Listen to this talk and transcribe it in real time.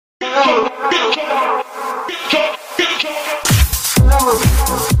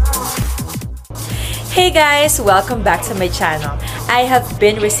Hey guys, welcome back to my channel. I have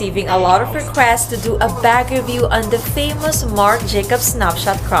been receiving a lot of requests to do a bag review on the famous Marc Jacobs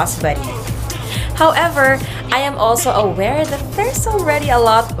Snapshot crossbody. However, I am also aware that there's already a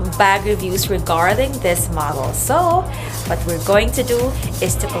lot of bag reviews regarding this model. So, what we're going to do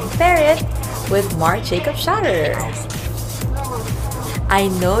is to compare it with Marc Jacobs Shutter. I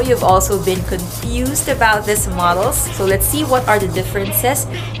know you've also been confused about these models, so let's see what are the differences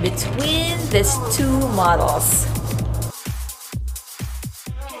between these two models.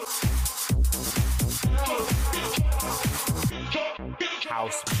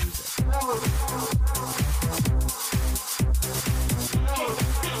 House music.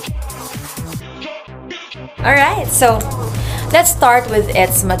 Alright, so let's start with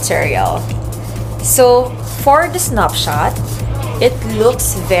its material. So for the Snapshot, it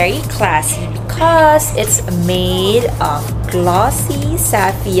looks very classy because it's made of glossy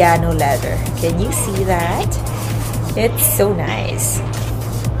Saffiano leather. Can you see that? It's so nice.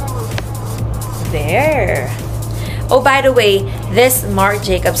 There. Oh, by the way, this Marc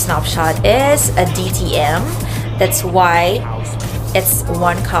Jacobs Snapshot is a DTM. That's why it's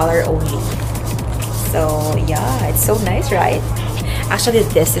one color only. So yeah, it's so nice, right? Actually,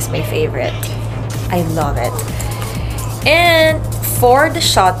 this is my favorite. I love it. And for the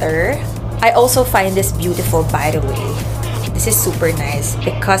shutter, I also find this beautiful, by the way. This is super nice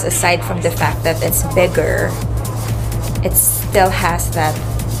because aside from the fact that it's bigger, it still has that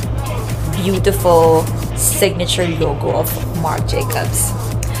beautiful signature logo of Marc Jacobs.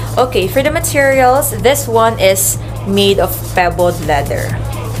 Okay, for the materials, this one is made of pebbled leather.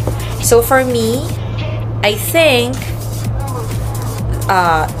 So for me, I think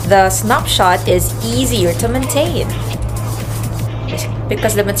the Snapshot is easier to maintain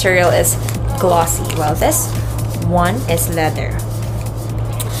because the material is glossy, while this one is leather.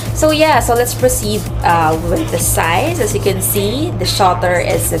 So yeah, so let's proceed with the size. As you can see, the shutter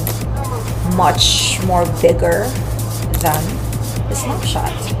is much more bigger than the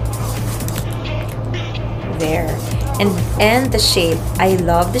Snapshot. There. And the shape. I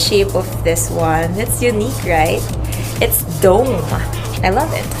love the shape of this one. It's unique, right? It's dome. I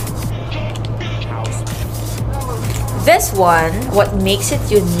love it. This one, what makes it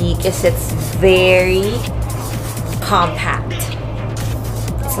unique is it's very compact.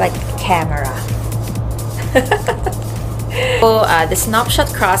 It's like a camera. So the Snapshot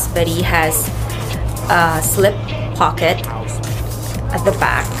crossbody has a slip pocket at the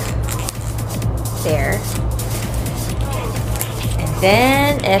back. There. And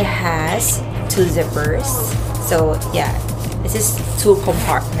then it has two zippers. So yeah, this is two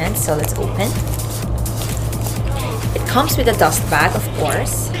compartments. So let's open. It comes with a dust bag, of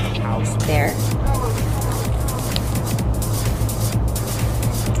course. There.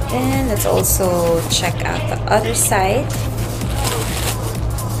 And let's also check out the other side.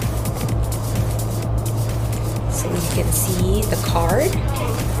 So you can see the card.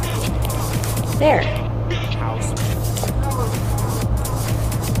 There.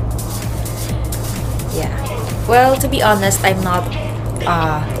 Yeah. Well, to be honest, I'm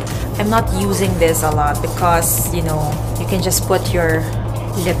not using this a lot because, you know, you can just put your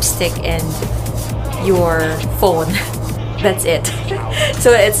lipstick and your phone. That's it.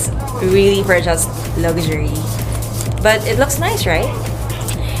 So it's really for just luxury. But it looks nice, right?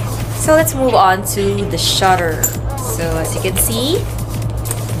 So let's move on to the shutter. So as you can see,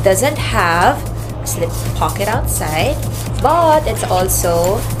 it doesn't have a slip pocket outside, but it's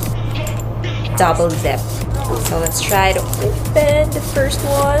also double zip. So let's try to open the first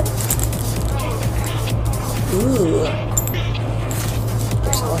one. Ooh.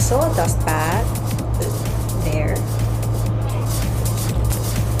 There's also a dust bag there.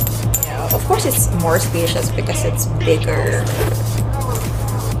 Yeah, of course it's more spacious because it's bigger.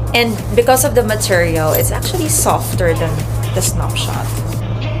 And because of the material, it's actually softer than the Snapshot.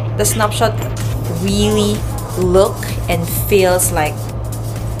 The Snapshot really look and feels like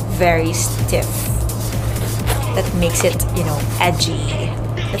very stiff. That makes it, you know, edgy.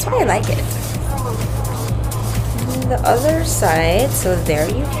 That's why I like it. And the other side, so there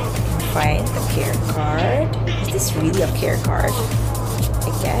you can find the care card. Is this really a care card? I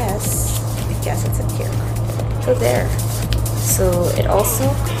guess it's a care card. So there. So it also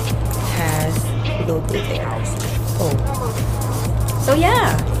has logo there. Oh. So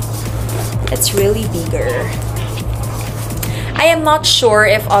yeah, it's really bigger. I am not sure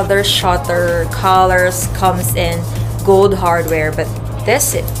if other shutter colors comes in gold hardware, but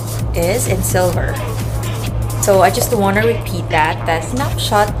this is in silver. So I just want to repeat that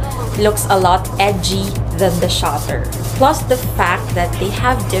Snapshot looks a lot edgy than the Shutter. Plus the fact that they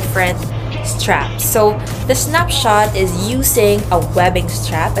have different straps. So the Snapshot is using a webbing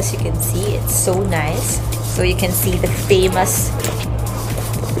strap. As you can see, it's so nice. So you can see the famous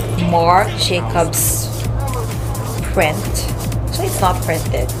Marc Jacobs print. So it's not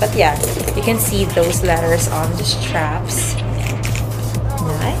printed, but yeah, you can see those letters on the straps.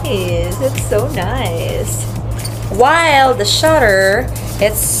 Nice, it's so nice. While the Shutter,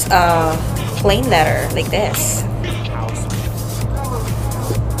 it's plain letter like this.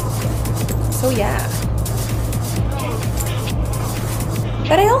 So yeah.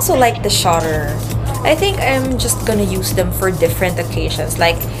 But I also like the Shutter. I think I'm just gonna use them for different occasions.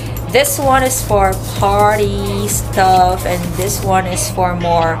 Like this one is for party stuff, and this one is for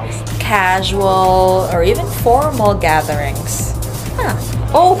more casual or even formal gatherings.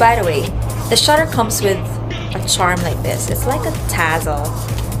 Oh, by the way, the Shutter comes with a charm like this. It's like a tassel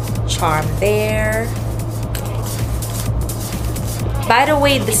charm there. By the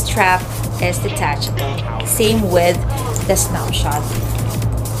way, the strap is detachable. Same with the Snapshot.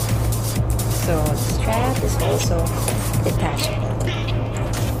 So the strap is also detachable.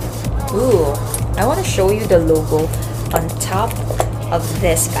 Ooh, I want to show you the logo on top of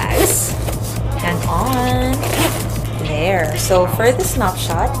this, guys. Hang on. There. So for the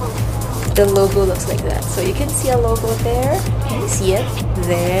Snapshot, the logo looks like that. So you can see a logo there. Can you see it?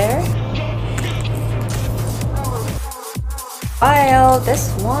 There. While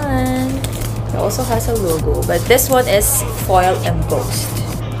this one also has a logo, but this one is foil embossed.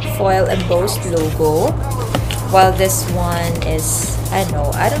 Foil embossed logo. While this one is, I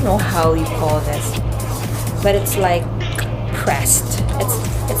don't know how you call this, but it's like pressed.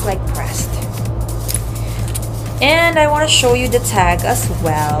 It's like pressed. And I want to show you the tag as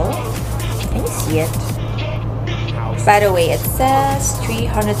well. Can you see it? By the way, it says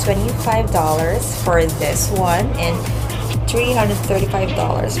 $325 for this one and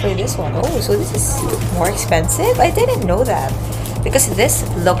 $335 for this one. Oh, so this is more expensive? I didn't know that, because this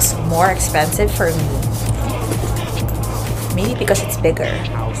looks more expensive for me. Maybe because it's bigger.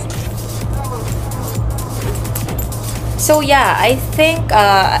 So yeah, I think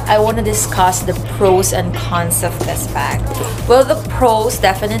I want to discuss the pros and cons of this bag. Well, the pros,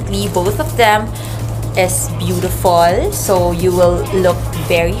 definitely both of them is beautiful. So you will look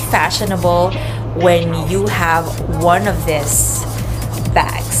very fashionable when you have one of these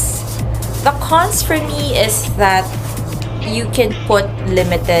bags. The cons for me is that you can put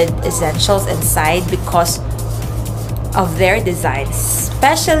limited essentials inside because of their design,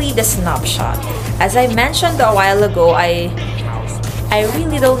 especially the Snapshot. As I mentioned a while ago, I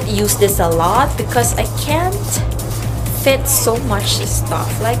really don't use this a lot because I can't fit so much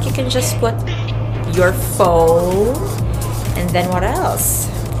stuff. Like you can just put your phone and then what else?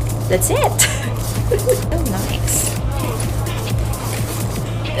 That's it. So nice.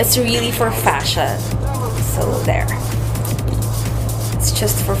 It's really for fashion. So there. It's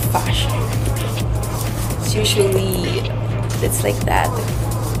just for fashion. It's usually it's like that.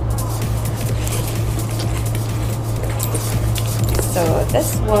 So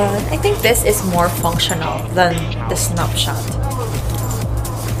this one, I think this is more functional than the Snapshot.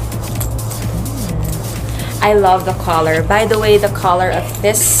 I love the color. By the way, the color of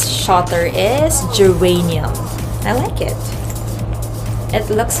this Shutter is geranium. I like it. It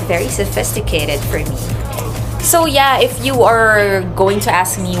looks very sophisticated for me. So yeah, if you are going to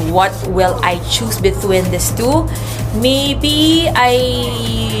ask me what will I choose between these two, maybe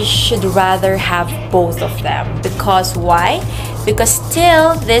I should rather have both of them. Because why? Because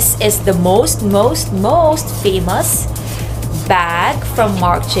still this is the most famous bag from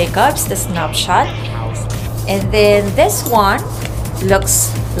Marc Jacobs, the Snapshot. And then this one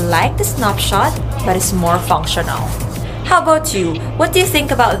looks like the Snapshot but it's more functional. How about you? What do you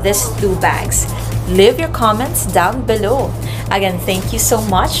think about these two bags? Leave your comments down below. Again, thank you so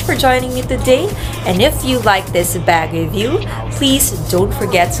much for joining me today. And if you like this bag review, please don't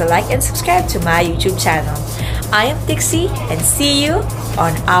forget to like and subscribe to my YouTube channel. I am Dixie and see you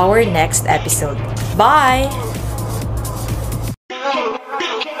on our next episode. Bye!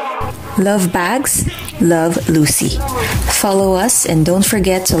 Love bags? Love Lucy. Follow us and don't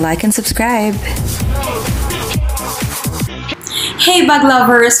forget to like and subscribe. Hey bag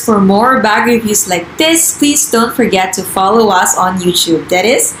lovers, for more bag reviews like this, please don't forget to follow us on YouTube. That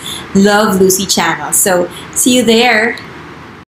is Love Lucy channel. So see you there.